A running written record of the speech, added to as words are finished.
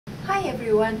Hi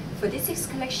everyone, for this week's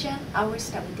collection, I will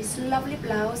start with this lovely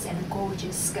blouse and a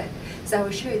gorgeous skirt. So I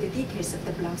will show you the details of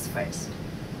the blouse first.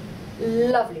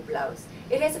 Lovely blouse.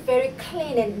 It has a very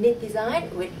clean and neat design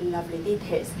with lovely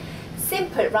details.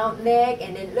 Simple round neck,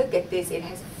 and then look at this, it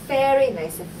has very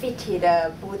nice fitted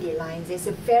body lines. It's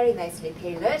a very nicely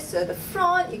tailored. So the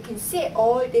front, you can see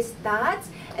all these dots,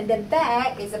 and the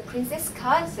back is a princess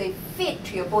cut, so it fits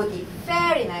to your body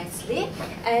very nicely.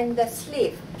 And the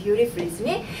sleeve, beautiful, isn't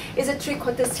it? It's a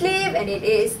 3/4 sleeve, and it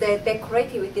is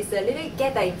decorated with this little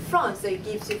gather in front, so it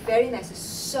gives you very nice,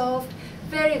 soft,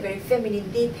 very feminine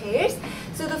details.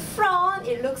 So the front,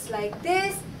 it looks like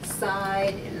this,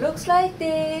 side, it looks like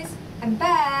this, and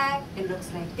back, it looks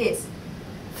like this.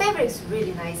 Fabric is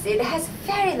really nice. It has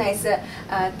very nice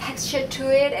texture to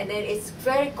it, and then it's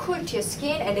very cool to your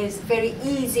skin, and it's very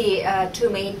easy to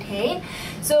maintain.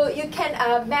 So you can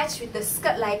match with the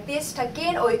skirt like this, tuck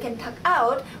in, or you can tuck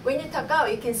out. When you tuck out,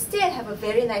 you can still have a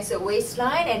very nice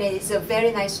waistline, and it's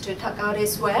very nice to tuck out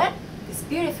as well. This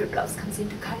beautiful blouse comes in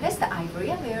two colors, the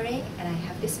ivory I'm wearing, and I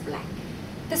have this black.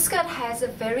 The skirt has a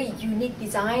very unique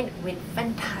design with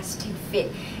fantastic fit.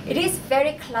 It is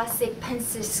very classic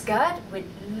pencil skirt with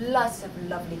lots of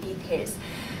lovely details.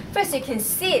 First, you can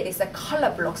see there's a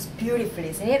color blocks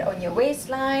beautifully, isn't it, on your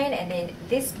waistline, and then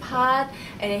this part,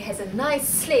 and it has a nice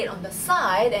slit on the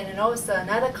side, and then also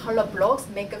another color blocks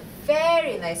make a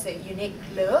very nice unique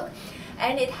look.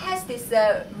 And it has this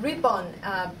ribbon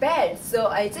belt, so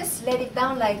I just let it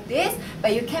down like this,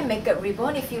 but you can make a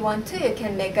ribbon if you want to. You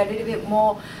can make a little bit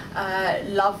more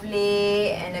lovely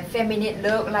and a feminine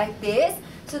look like this.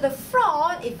 So the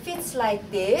front, it fits like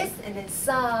this, and then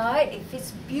side, it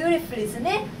fits beautifully, isn't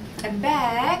it? And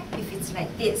back, it fits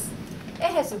like this.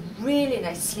 It has a really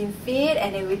nice slim fit,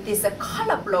 and then with this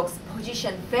color blocks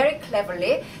positioned very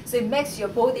cleverly, so it makes your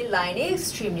body line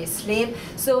extremely slim.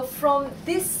 So from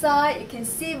this side, you can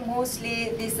see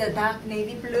mostly this dark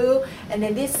navy blue, and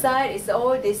then this side is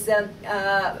all this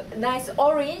nice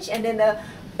orange, and then the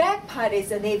back part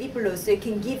is a navy blue, so it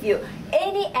can give you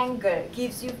any angle,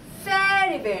 gives you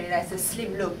very nice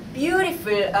slim look,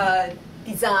 beautiful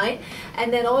design.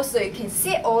 And then also you can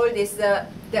see all this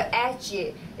the edge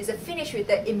is a finish with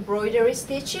the embroidery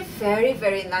stitch,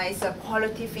 very nice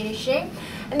quality finishing.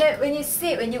 And then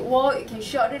when you walk, you can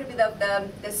show a little bit of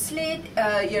the slit,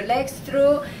 your legs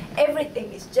through.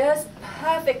 Everything is just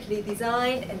perfectly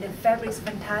designed, and the fabric is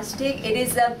fantastic. It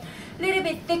is a little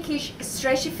bit thickish,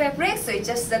 stretchy fabric, so it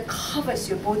just covers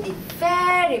your body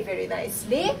very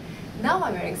nicely. Now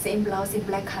I'm wearing the same blouse in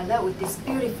black color with this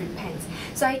beautiful pants.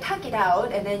 So I tuck it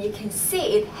out, and then you can see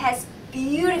it has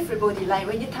beautiful body line.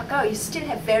 When you tuck out, you still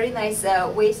have very nice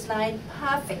waistline,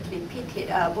 perfectly fitted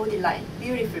body line,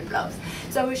 beautiful blouse.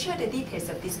 So I will show the details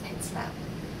of these pants now.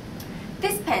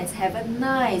 These pants have a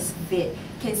nice fit.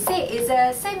 You can see it's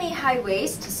a semi-high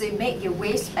waist, so it makes your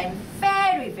waistline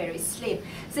very slim.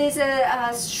 So it's a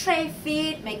straight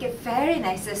fit, make it very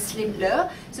nice slim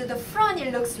look. So the front,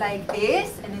 it looks like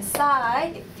this, and the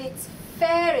side, it fits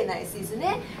very nice, isn't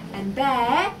it? And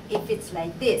back, it fits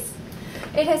like this.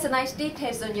 It has a nice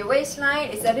details on your waistline.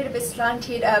 It's a little bit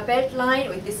slanted belt line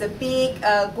with this big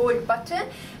gold button,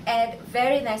 and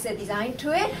very nice design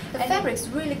to it. The fabric is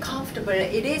really comfortable.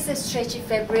 It is a stretchy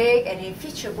fabric, and it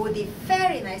fits your body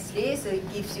very nicely, so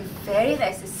it gives you very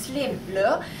nice slim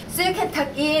look. So you can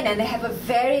tuck in and have a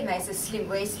very nice slim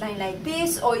waistline like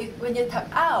this, or when you tuck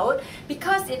out,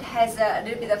 because it has a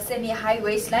little bit of semi-high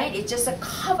waistline, it just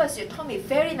covers your tummy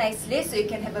very nicely, so you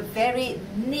can have a very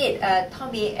neat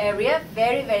tummy area,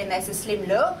 very nice slim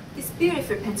look. This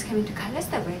beautiful pants come in two colors,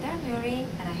 the red I'm wearing,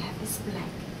 and I have this black.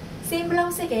 Same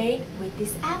blouse again with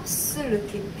this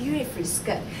absolutely beautiful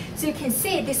skirt. So you can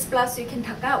see this blouse you can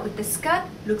tuck out with the skirt,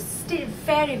 looks still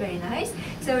very nice.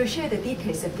 So I'll show you the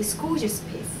details of this gorgeous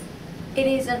piece. It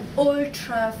is an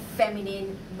ultra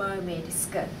feminine mermaid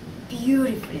skirt.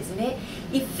 Beautiful, isn't it?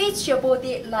 It fits your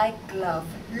body like glove.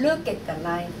 Look at the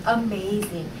line,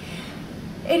 amazing.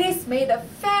 It is made of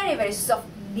very soft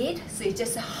knit, so it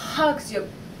just hugs your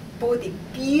body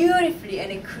beautifully,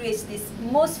 and it creates this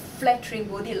most flattering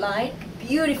body line,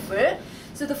 beautiful.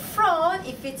 So the front,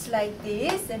 it fits like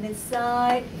this, and the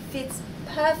side, it fits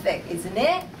perfect, isn't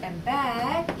it? And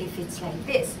back, it fits like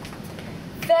this.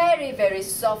 Very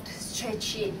soft,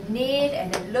 stretchy knit,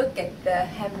 and then look at the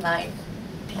hemline.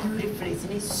 beautiful,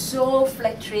 isn't it? So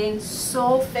flattering,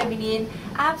 so feminine,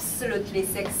 absolutely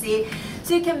sexy.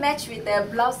 So you can match with a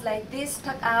blouse like this,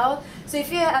 tuck out. So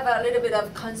if you have a little bit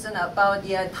of concern about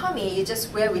your tummy, you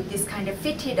just wear with this kind of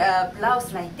fitted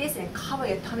blouse like this and cover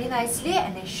your tummy nicely,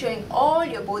 and then showing all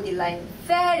your body line.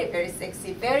 Very, very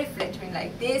sexy, very flattering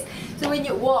like this. So when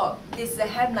you walk, this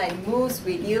hemline moves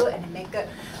with you and make a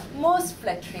most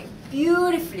flattering,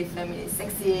 beautifully feminine,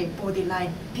 sexy body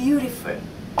line. Beautiful.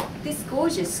 This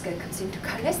gorgeous skirt comes into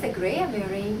colors. The gray I'm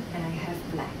wearing, and I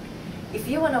have black. If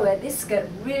you want to wear this skirt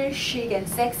real chic and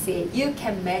sexy, you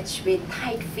can match with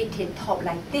tight fitted top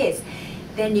like this.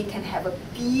 Then you can have a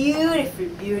beautiful,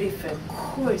 beautiful,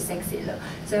 cool, sexy look.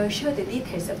 So I'll show the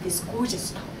details of this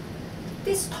gorgeous top.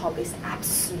 This top is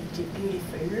absolutely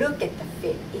beautiful. Look at the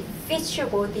fit. It fits your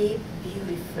body,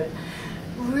 beautiful.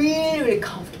 Really, really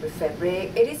comfortable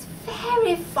fabric. It is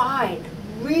very fine,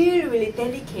 really, really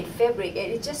delicate fabric,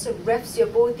 and it just wraps your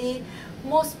body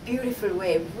most beautiful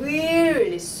way. Really,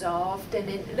 really soft, and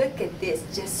then look at this,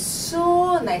 just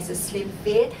so nice, a slim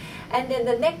fit. And then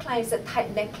the neckline is a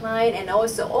tight neckline, and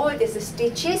also all these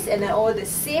stitches and then all the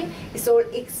seam is all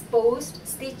exposed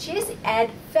stitches. Add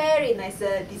very nice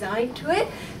design to it.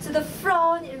 So the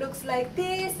front, it looks like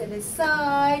this, and the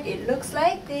side it looks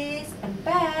like this, and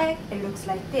back it looks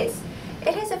like this.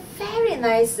 It has a very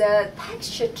nice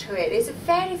texture to it. It's a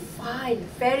very fine,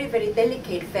 very, very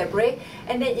delicate fabric.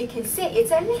 And then you can see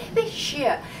it's a little bit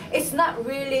sheer. It's not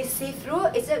really see-through.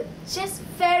 It's just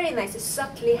very nice,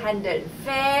 subtly handled,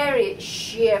 very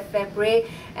sheer fabric.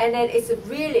 And then it's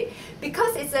really,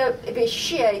 because it's a bit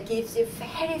sheer, it gives you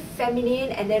very feminine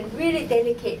and then really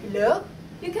delicate look.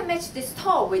 You can match this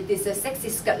top with this sexy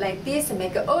skirt like this and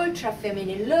make an ultra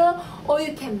feminine look, or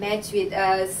you can match with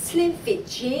slim fit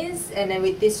jeans, and then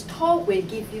with this top will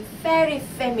give you very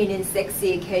feminine,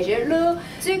 sexy, casual look.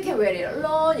 So you can wear it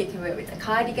alone, you can wear it with a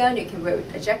cardigan, you can wear it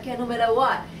with a jacket, no matter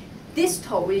what. This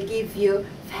top will give you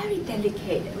very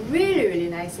delicate, really, really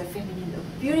nice feminine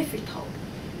look. Beautiful top.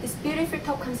 This beautiful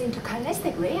top comes into colors,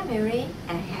 the gray I'm wearing,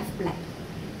 and I have black.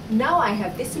 Now I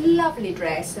have this lovely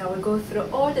dress, so I will go through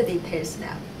all the details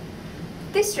now.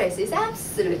 This dress is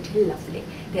absolutely lovely.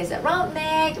 There's a round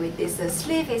neck with this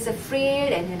sleeve is a frill,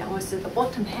 and then also the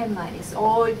bottom hemline is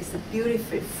all this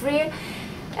beautiful frill.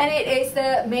 And it is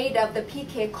made of the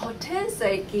PK cotton, so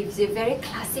it gives you a very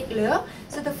classic look.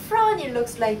 So the front, it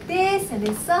looks like this, and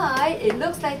inside, it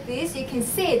looks like this. You can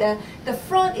see the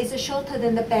front is shorter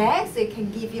than the back, so it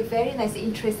can give you very nice,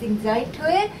 interesting design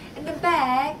to it. And the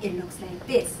back, it looks like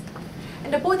this.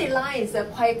 And the body lines are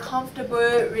quite comfortable,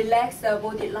 relaxed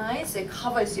body lines. So it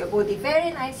covers your body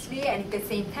very nicely, and at the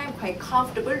same time quite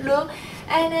comfortable look.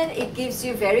 And then it gives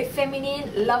you very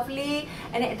feminine, lovely,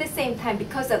 and at the same time,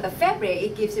 because of the fabric,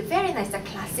 it gives you very nice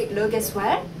classic look as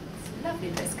well. This lovely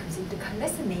dress comes into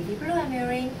colors, the navy blue I'm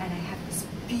wearing, and I have this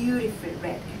beautiful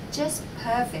red, just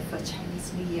perfect for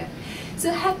Chinese New Year.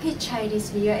 So happy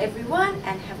Chinese New Year everyone,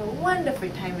 and have a wonderful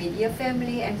time with your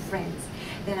family and friends.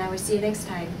 Then I will see you next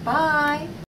time. Bye!